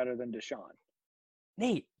this much better than Deshaun.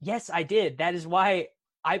 Nate, yes, I did. That is why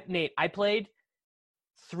I played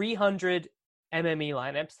 300 MME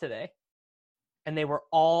lineups today, and they were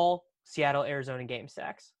all Seattle, Arizona game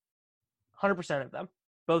stacks. 100% of them,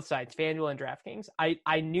 both sides, FanDuel and DraftKings.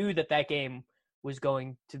 I knew that game was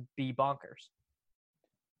going to be bonkers.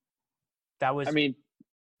 I mean,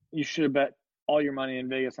 you should have bet all your money in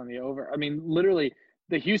Vegas on the over. I mean, literally,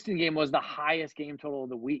 the Houston game was the highest game total of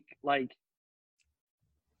the week. Like,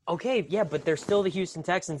 okay, yeah, but they're still the Houston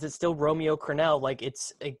Texans. It's still Romeo Crennel. Like,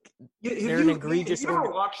 they're an egregious. Have you ever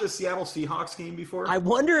watched the Seattle Seahawks game before? I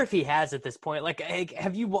wonder if he has at this point. Like,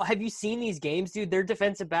 have you seen these games, dude? Their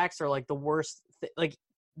defensive backs are like the worst.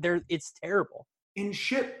 It's terrible. And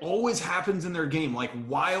shit always happens in their game, like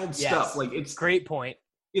wild stuff. Like it's great point.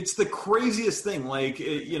 It's the craziest thing. Like,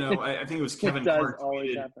 I think it was Kevin Clark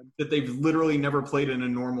tweeted that they've literally never played in a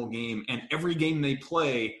normal game. And every game they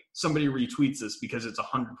play, somebody retweets this because it's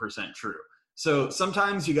 100% true. So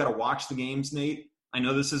sometimes you got to watch the games, Nate. I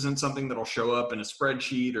know this isn't something that'll show up in a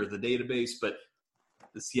spreadsheet or the database, but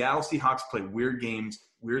the Seattle Seahawks play weird games.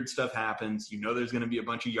 Weird stuff happens. There's going to be a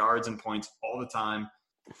bunch of yards and points all the time.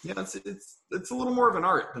 Yeah, it's a little more of an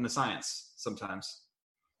art than a science sometimes.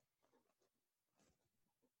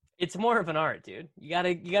 It's more of an art, dude. You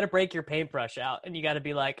gotta break your paintbrush out, and you gotta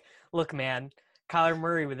be like, look, man, Kyler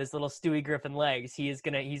Murray with his little Stewie Griffin legs, he's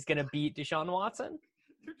gonna beat Deshaun Watson.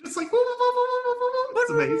 You're just like,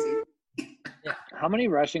 it's amazing. Yeah. How many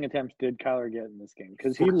rushing attempts did Kyler get in this game?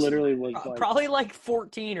 Because he literally was probably like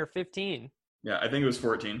 14 or 15. Yeah, I think it was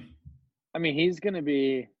 14. I mean, he's gonna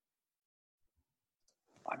be.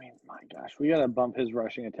 I mean, my gosh, we gotta bump his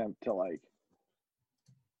rushing attempt to like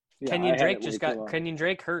Yeah, Kenyon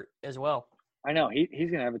Drake hurt as well. I know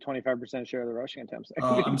he's gonna have a 25% share of the rushing attempts.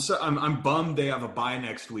 I'm bummed they have a bye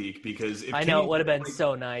next week because if I know it would have been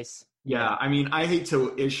so nice. Yeah, I mean, I hate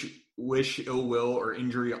to wish ill will or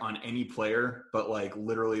injury on any player, but like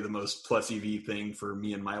literally the most plus EV thing for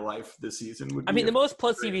me in my life this season would be. I mean, the most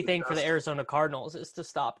plus EV thing for the Arizona Cardinals is to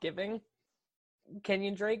stop giving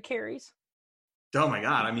Kenyon Drake carries. Oh my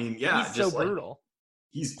God! I mean, yeah, he's so brutal.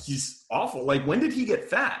 He's awful. Like, when did he get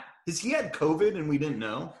fat? Has he had COVID and we didn't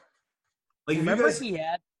know? Like, remember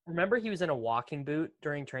he was in a walking boot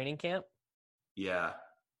during training camp? Yeah.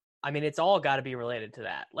 I mean, it's all got to be related to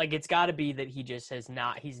that. Like, it's got to be that he's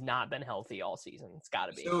not been healthy all season. It's got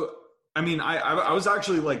to be. So, I mean, I was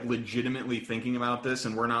actually like legitimately thinking about this,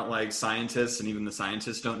 and we're not like scientists, and even the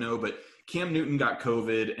scientists don't know, but Cam Newton got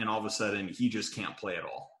COVID and all of a sudden he just can't play at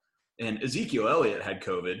all. And Ezekiel Elliott had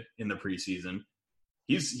COVID in the preseason.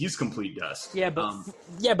 He's complete dust. Yeah,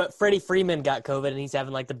 but Freddie Freeman got COVID and he's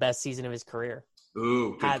having like the best season of his career.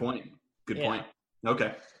 Ooh, good point. Good point.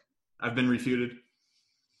 Okay. I've been refuted.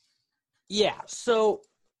 Yeah, so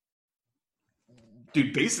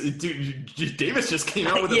Davis just came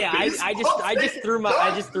out with I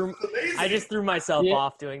just threw myself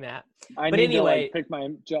off doing that. But anyway, to, pick my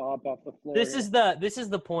jaw up off the floor. This is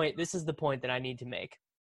the point that I need to make.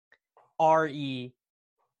 R.E.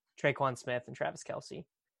 Traquan Smith and Travis Kelce.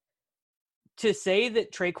 To say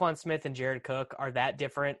that Traquan Smith and Jared Cook are that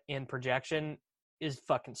different in projection is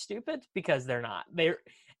fucking stupid because they're not. They're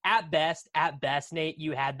at best, Nate,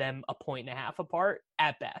 you had them 1.5 points apart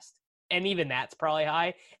at best. And even that's probably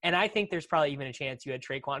high. And I think there's probably even a chance you had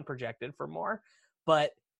Traquan projected for more.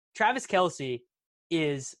 But Travis Kelce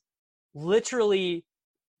is literally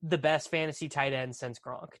the best fantasy tight end since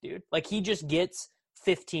Gronk, dude. Like, he just gets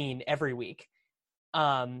 15 every week.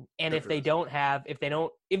 And if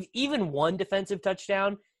even one defensive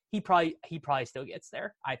touchdown, he probably still gets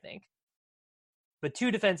there, I think. But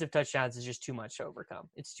 2 defensive touchdowns is just too much to overcome.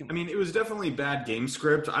 It's too much. I mean, it was definitely bad game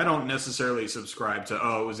script. I don't necessarily subscribe to,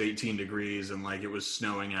 it was 18 degrees and like it was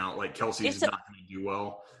snowing out. Like, Kelsey's not going to do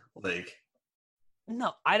well. Like,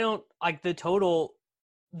 no, I don't like the total.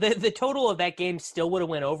 The total of that game still would have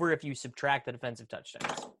went over if you subtract the defensive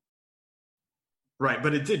touchdowns. Right,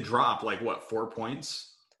 but it did drop, 4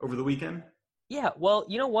 points over the weekend? Yeah, well,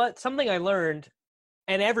 you know what? Something I learned,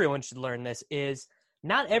 and everyone should learn this, is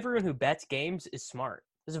not everyone who bets games is smart.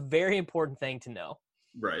 It's a very important thing to know.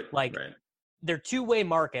 Right, right. They're two-way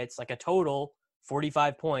markets, like a total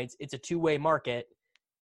 45 points. It's a two-way market.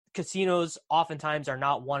 Casinos oftentimes are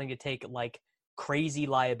not wanting to take, crazy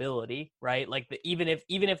liability, right? Even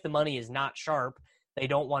if the money is not sharp, they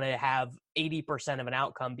don't want to have 80% of an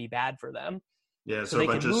outcome be bad for them. Yeah, so a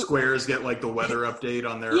bunch of squares get the weather update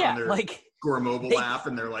on their Score mobile app,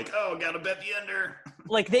 and they're like, "Oh, gotta bet the under."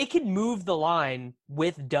 They can move the line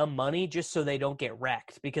with dumb money just so they don't get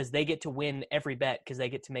wrecked because they get to win every bet because they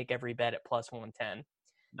get to make every bet at plus 110.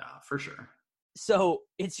 Nah, for sure. So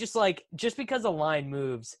it's just because a line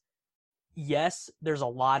moves, yes, there's a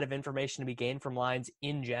lot of information to be gained from lines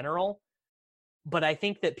in general, but I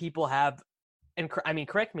think that people have. And I mean,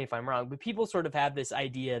 correct me if I'm wrong, but people sort of have this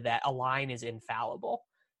idea that a line is infallible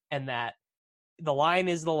and that the line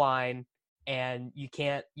is the line and you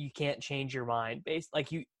can't change your mind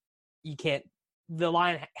you can't, the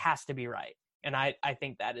line has to be right. And I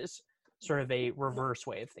think that is sort of a reverse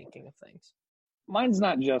way of thinking of things. Mine's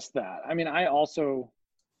not just that. I mean, I also,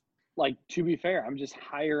 to be fair, I'm just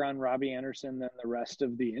higher on Robbie Anderson than the rest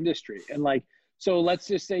of the industry. And so let's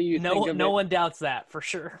just say no one doubts that for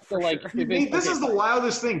sure. This is the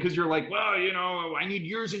wildest thing because you're like, well, I need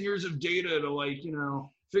years and years of data to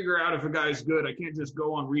figure out if a guy's good. I can't just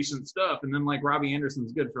go on recent stuff. And then Robbie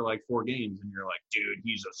Anderson's good for 4 games, and you're like, dude,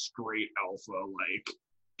 he's a straight alpha.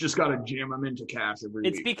 Just got to jam him into cash every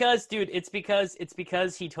week. It's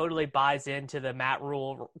because he totally buys into the Matt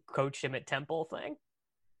Rule coached him at Temple thing.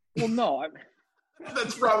 Well, no,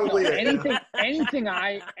 that's probably it.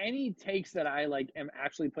 Any takes that I am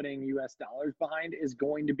actually putting US dollars behind is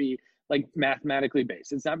going to be mathematically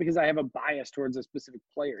based. It's not because I have a bias towards a specific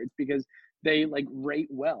player. It's because they rate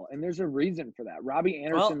well, and there's a reason for that. Robbie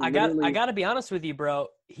Anderson. Well, I got to be honest with you, bro.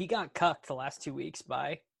 He got cucked the last 2 weeks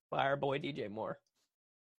by our boy DJ Moore.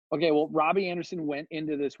 Okay, well, Robbie Anderson went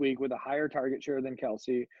into this week with a higher target share than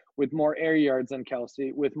Kelce, with more air yards than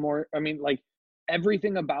Kelce, with more. I mean,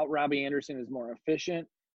 everything about Robbie Anderson is more efficient,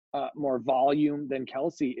 more volume than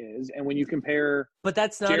Kelce is. And when you compare but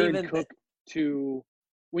that's not Jared even Cook to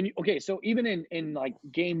so even in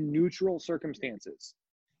game neutral circumstances,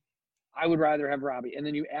 I would rather have Robbie. And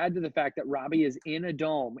then you add to the fact that Robbie is in a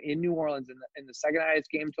dome in New Orleans in the second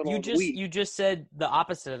highest game total of the week. You just said the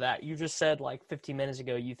opposite of that. You just said like 15 minutes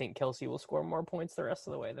ago you think Kelce will score more points the rest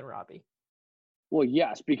of the way than Robbie. Well,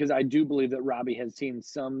 yes, because I do believe that Robbie has seen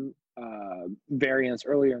some variance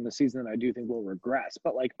earlier in the season that I do think will regress.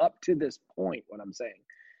 But like up to this point, what I'm saying.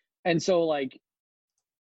 And so like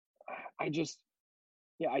I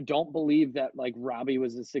don't believe that like Robbie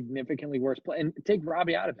was a significantly worse play. And take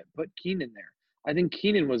Robbie out of it, put Keenan there. I think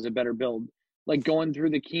Keenan was a better build. Like going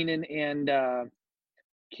through the Keenan and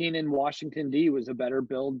Keenan Washington D was a better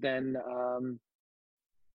build than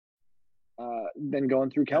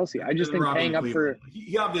going through Kelce. I just think Robbie paying up Cleveland. for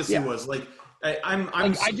he obviously was like I'm like,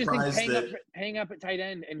 I just think surprised paying up at tight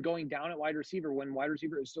end and going down at wide receiver when wide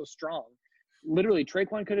receiver is so strong. Literally,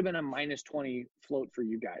 Traquan could have been a -20 float for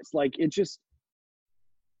you guys. Like it just.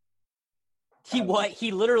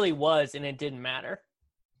 He literally was, and it didn't matter.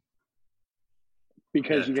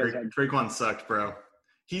 Because you guys had Traquan sucked, bro.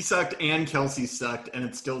 He sucked and Kelce sucked, and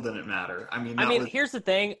it still didn't matter. Here's the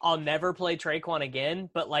thing. I'll never play Traquan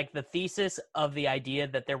again, but like the thesis of the idea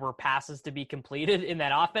that there were passes to be completed in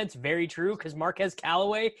that offense, very true, because Marquez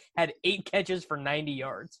Callaway had 8 catches for 90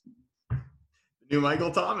 yards. New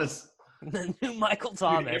Michael Thomas. The new Michael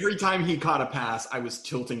Thomas. Dude, every time he caught a pass, I was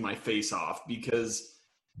tilting my face off because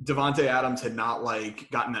Devontae Adams had not like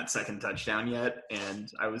gotten that second touchdown yet, and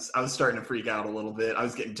I was starting to freak out a little bit. I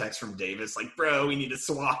was getting texts from Davis like, "Bro, we need to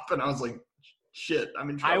swap," and I was like, "Shit, I'm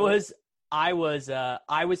in trouble." I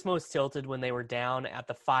was most tilted when they were down at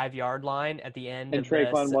the 5-yard line at the end. And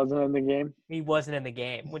Traquan wasn't in the game. He wasn't in the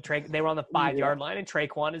game when they were on the 5-yard line, and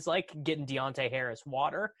Traquan is like getting Deontay Harris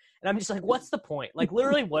water, and I'm just like, what's the point? Like,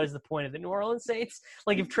 literally, what is the point of the New Orleans Saints?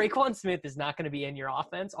 Like, if Traquan Smith is not going to be in your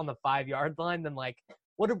offense on the 5-yard line, then like,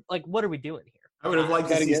 what are we doing here? I would have liked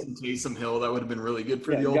to see some Taysom Hill. That would have been really good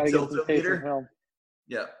for the old tilted leader.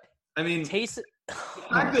 Yeah, I mean, Taysom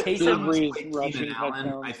rushing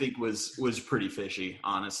Allen, I think was pretty fishy,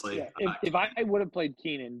 honestly. Yeah. If I would have played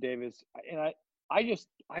Keenan Davis, and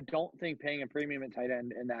I don't think paying a premium at tight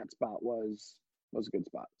end in that spot was a good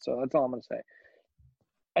spot. So that's all I'm going to say.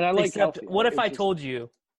 And I like Kelce. What if I told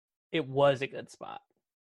you it was a good spot?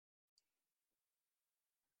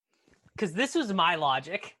 Because this was my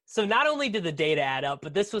logic. So not only did the data add up,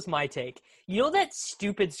 but this was my take. You know that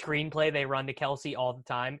stupid screenplay they run to Kelce all the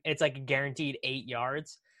time? It's like a guaranteed 8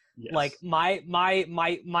 yards. Yes. Like my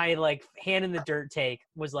like hand in the dirt take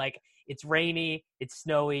was like, it's rainy, it's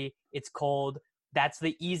snowy, it's cold. That's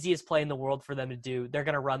the easiest play in the world for them to do. They're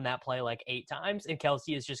going to run that play like 8 times, and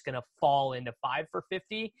Kelce is just going to fall into 5 for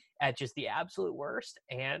 50 at just the absolute worst.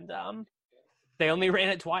 And they only ran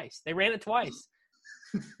it twice. They ran it twice.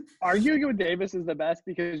 Arguing with Davis is the best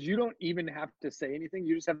because you don't even have to say anything.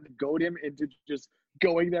 You just have to goad him into just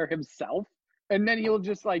going there himself, and then he'll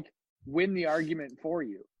just like win the argument for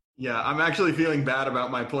you. Yeah, I'm actually feeling bad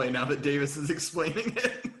about my play now that Davis is explaining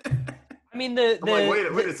it. I mean,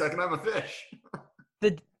 wait a second, I'm a fish.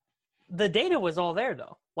 The data was all there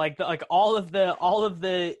though. Like all of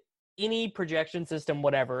the any projection system,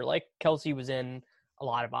 whatever. Like Kelce was in a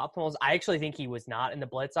lot of optimals. I actually think he was not in the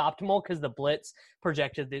blitz optimal because the blitz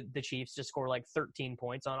projected the Chiefs to score like 13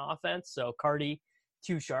 points on offense. So Cardi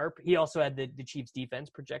too sharp. He also had the Chiefs defense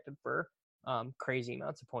projected for crazy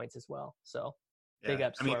amounts of points as well. So big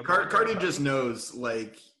ups. I mean, Cardi just knows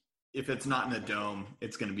like if it's not in a dome,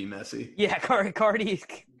 it's going to be messy. Yeah, Cardi.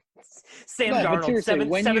 Sam Darnold,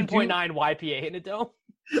 7.9 YPA in a dome.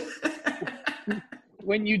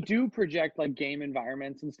 When you do project like game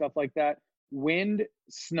environments and stuff like that, wind,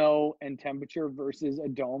 snow, and temperature versus a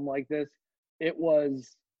dome like this, it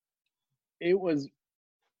was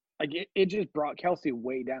like it just brought Kelce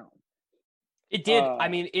way down. It did. I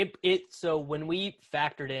mean, it. So when we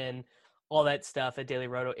factored in all that stuff at Daily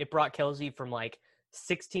Roto, it brought Kelce from like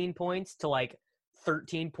 16 points to like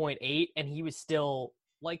 13.8, and he was still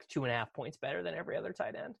like 2.5 points better than every other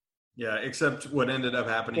tight end. Yeah, except what ended up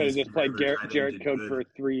happening is just played Jared Cook for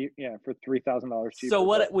 $3,000 cheaper. So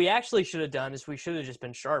what we actually should have done is we should have just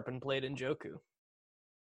been sharp and played Njoku.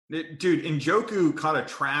 Dude, Njoku caught a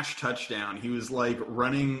trash touchdown. He was like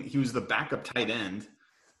running. He was the backup tight end.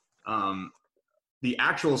 The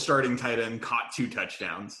actual starting tight end caught 2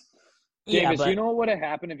 touchdowns. Davis, you know what would have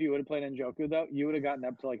happened if you would have played Njoku though? You would have gotten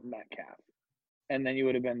up to like Metcalf, and then you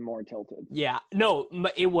would have been more tilted. Yeah, no,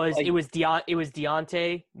 it was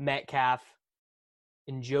Deontay, Metcalf,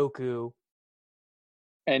 Njoku,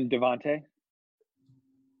 and Devontae.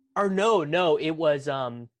 Or no, it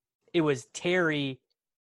was Terry,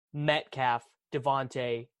 Metcalf,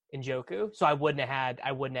 Devontae, Njoku. So I wouldn't have had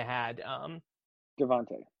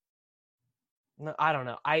Devontae. No, I don't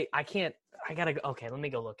know. I can't. I gotta go. Okay, let me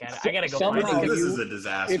go look at it. I gotta go Somehow find it. This is a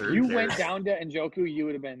disaster. If you went down to Njoku, you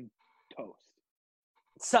would have been toast.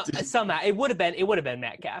 Somehow it would have been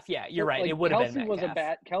Metcalf. Yeah, you're right. It would have been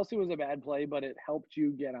Metcalf. Kelsey was a bad play, but it helped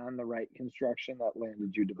you get on the right construction that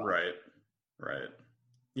landed you to buy. Right.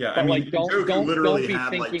 Yeah, but I mean, Njoku literally be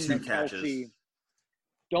had thinking 2 catches.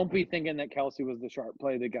 Don't be thinking that Kelsey was the sharp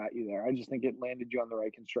play that got you there. I just think it landed you on the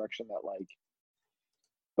right construction that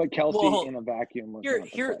But Kelsey in a vacuum was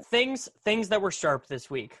here things that were sharp this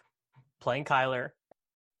week: playing Kyler,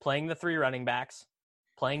 playing the 3 running backs,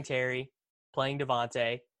 playing Terry, playing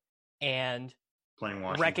Devontae, and playing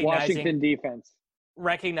Washington defense.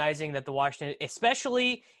 Recognizing that the Washington,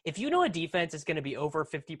 especially if you know a defense is going to be over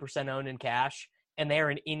 50% owned in cash and they're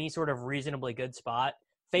in any sort of reasonably good spot,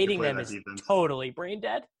 fading them is defense. Totally brain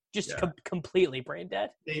dead. Just completely brain dead.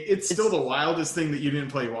 It's still the wildest thing that you didn't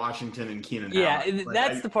play Washington and Keenan Allen. Yeah,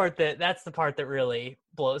 that's the part that really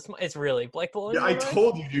blows. It's really blows. Yeah, I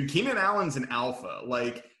told you, dude. Keenan Allen's an alpha.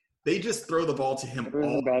 They just throw the ball to him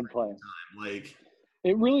all the time.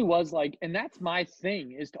 It really was and that's my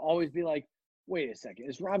thing is to always be like, wait a second,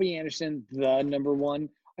 is Robbie Anderson the number one?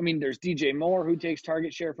 I mean, there's DJ Moore who takes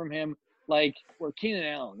target share from him. Where Keenan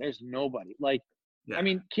Allen, there's nobody. Yeah. I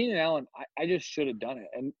mean, Keenan Allen, I just should have done it.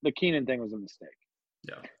 And the Keenan thing was a mistake.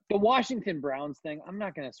 Yeah. The Washington Browns thing, I'm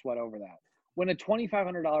not going to sweat over that. When a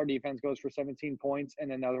 $2,500 defense goes for 17 points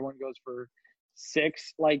and another one goes for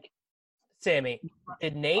 6, Sammy,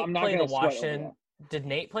 did Nate play the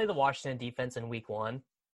Washington defense in week 1?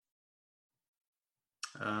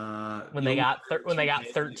 When they got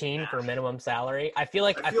 13 for minimum salary, I feel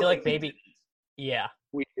like maybe, yeah,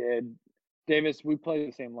 we did. Davis, we played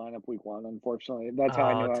the same lineup week 1. Unfortunately, that's how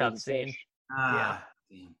I knew tough I was scene. Yeah.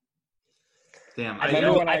 Damn.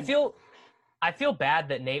 I feel bad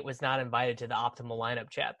that Nate was not invited to the optimal lineup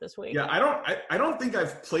chat this week. Yeah, I don't think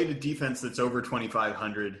I've played a defense that's over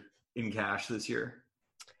 2,500 in cash this year.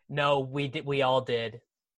 No, we all did.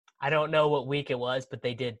 I don't know what week it was, but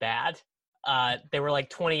they did bad. They were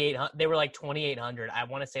 2,800. They were 2,800. I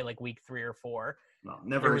want to say week 3 or 4. No,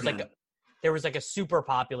 never again. There was a super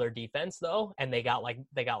popular defense though, and they got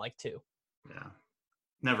 2. Yeah,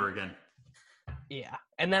 never again. Yeah,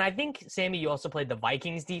 and then I think Sammy, you also played the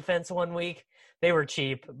Vikings defense one week. They were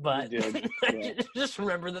cheap, but just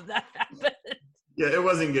remember that happened. Yeah, it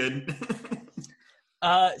wasn't good.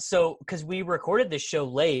 So because we recorded this show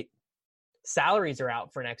late, salaries are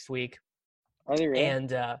out for next week. Are they really? And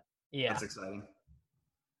yeah, that's exciting.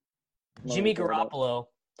 Jimmy Garoppolo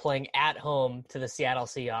playing at home to the Seattle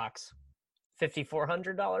Seahawks.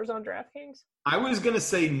 $5,400 on DraftKings. I was gonna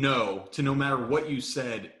say no to no matter what you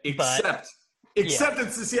said, except it's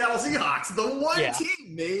the Seattle Seahawks, the one team.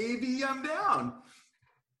 Maybe I'm down.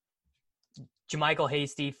 JaMychal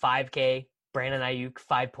Hasty, 5K. Brandon Ayuk,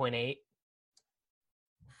 5.8.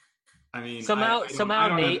 I mean, somehow I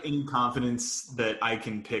don't Nate have any confidence that I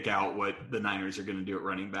can pick out what the Niners are going to do at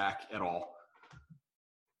running back at all.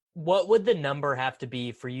 What would the number have to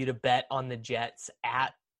be for you to bet on the Jets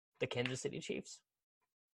at the Kansas City Chiefs?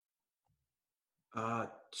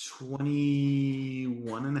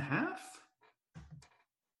 21.5.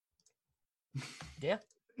 Yeah,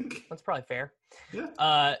 that's probably fair.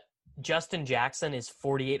 Yeah. Justin Jackson is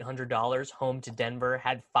 $4,800 home to Denver,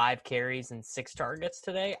 had 5 carries and 6 targets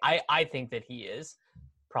today. I think that he is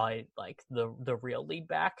probably the real lead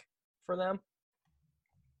back for them.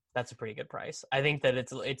 That's a pretty good price. I think that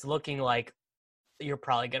it's looking like you're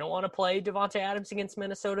probably going to want to play Devontae Adams against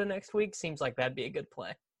Minnesota next week. Seems like that'd be a good play.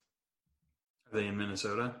 Are they in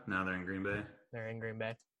Minnesota? Now they're in Green Bay. They're in Green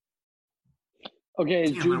Bay.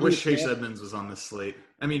 Okay. Damn, I wish Chase Edmonds was on this slate.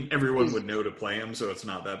 I mean, everyone would know to play him, so it's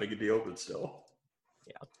not that big a deal, but still.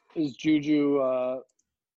 Yeah. Is Juju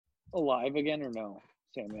alive again or no,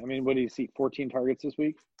 Sammy? I mean, what do you see? 14 targets this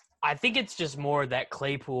week? I think it's just more that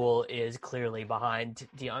Claypool is clearly behind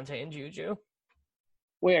Deontay and Juju.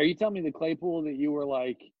 Wait, are you telling me the Claypool that you were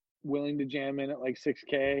willing to jam in at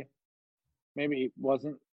 $6K maybe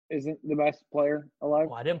isn't the best player alive?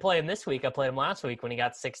 Well, I didn't play him this week. I played him last week when he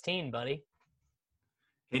got 16, buddy.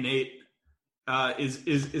 Hey, Nate, is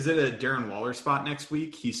it a Darren Waller spot next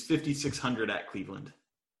week? He's 5,600 at Cleveland.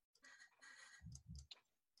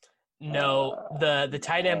 No, the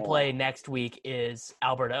tight end play next week is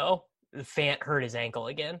Alberto. Fant hurt his ankle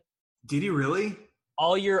again. Did he really?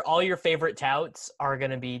 All your favorite touts are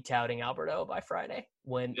going to be touting Alberto by Friday.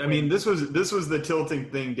 This was the tilting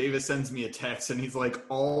thing. Davis sends me a text and he's like,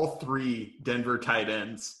 all 3 Denver tight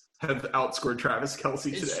ends have outscored Travis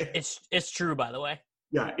Kelce today. It's true, by the way.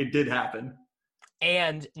 Yeah, it did happen.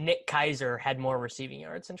 And Nick Keiser had more receiving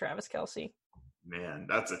yards than Travis Kelce. Man,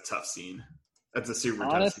 that's a tough scene. That's a super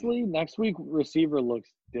honestly, next week receiver looks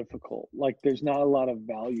difficult. Like there's not a lot of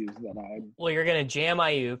values that I. Well, you're gonna jam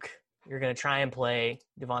Ayuk. You're gonna try and play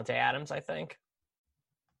Devontae Adams, I think.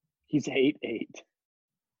 He's 8-8.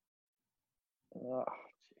 Oh,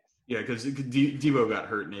 yeah, because Debo got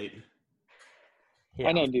hurt, Nate. Yeah.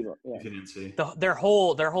 I know Debo. Yeah. If you didn't see. Their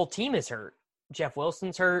whole team is hurt. Jeff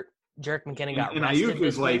Wilson's hurt. Jerick McKinnon got rested. And Ayuk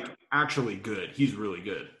is like actually good. He's really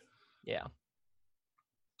good. Yeah.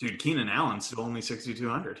 Dude, Keenan Allen's still only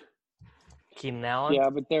 6,200. Keenan Allen. Yeah,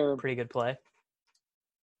 but they're pretty good play.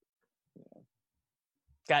 Yeah.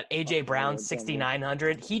 Got AJ Brown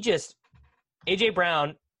 6,900. AJ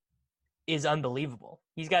Brown is unbelievable.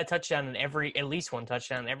 He's got a touchdown in at least one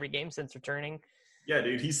touchdown in every game since returning. Yeah,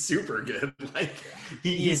 dude, he's super good. Like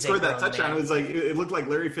he scored that touchdown. Man. It was like it looked like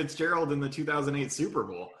Larry Fitzgerald in the 2008 Super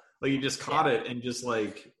Bowl. Like he just caught it and just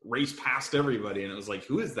like raced past everybody, and it was like,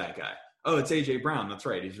 who is that guy? Oh, it's AJ Brown. That's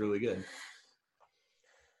right. He's really good.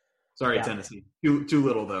 Sorry, Tennessee. Too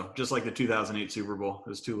little though. Just like the 2008 Super Bowl, it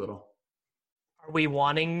was too little. Are we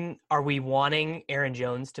wanting Aaron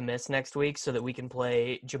Jones to miss next week so that we can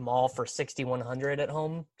play Jamal for 6,100 at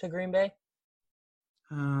home to Green Bay?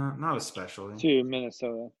 Not especially. To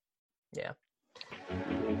Minnesota. Yeah.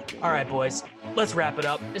 All right, boys. Let's wrap it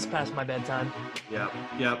up. It's past my bedtime. Yep.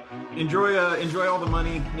 Enjoy all the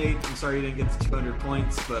money, Nate. I'm sorry you didn't get to 200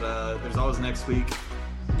 points, but there's always next week.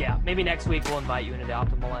 Yeah, maybe next week we'll invite you into the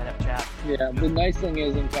optimal lineup chat. Yeah, the nice thing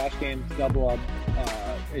is in cash games, double up.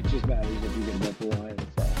 It just matters if you get both the line.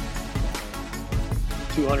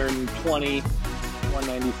 So 220,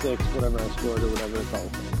 196, whatever I scored or whatever it's all.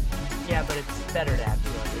 Yeah, but it's better to have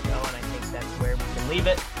 200 though, and I think that's where we can leave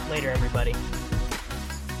it. Later, everybody.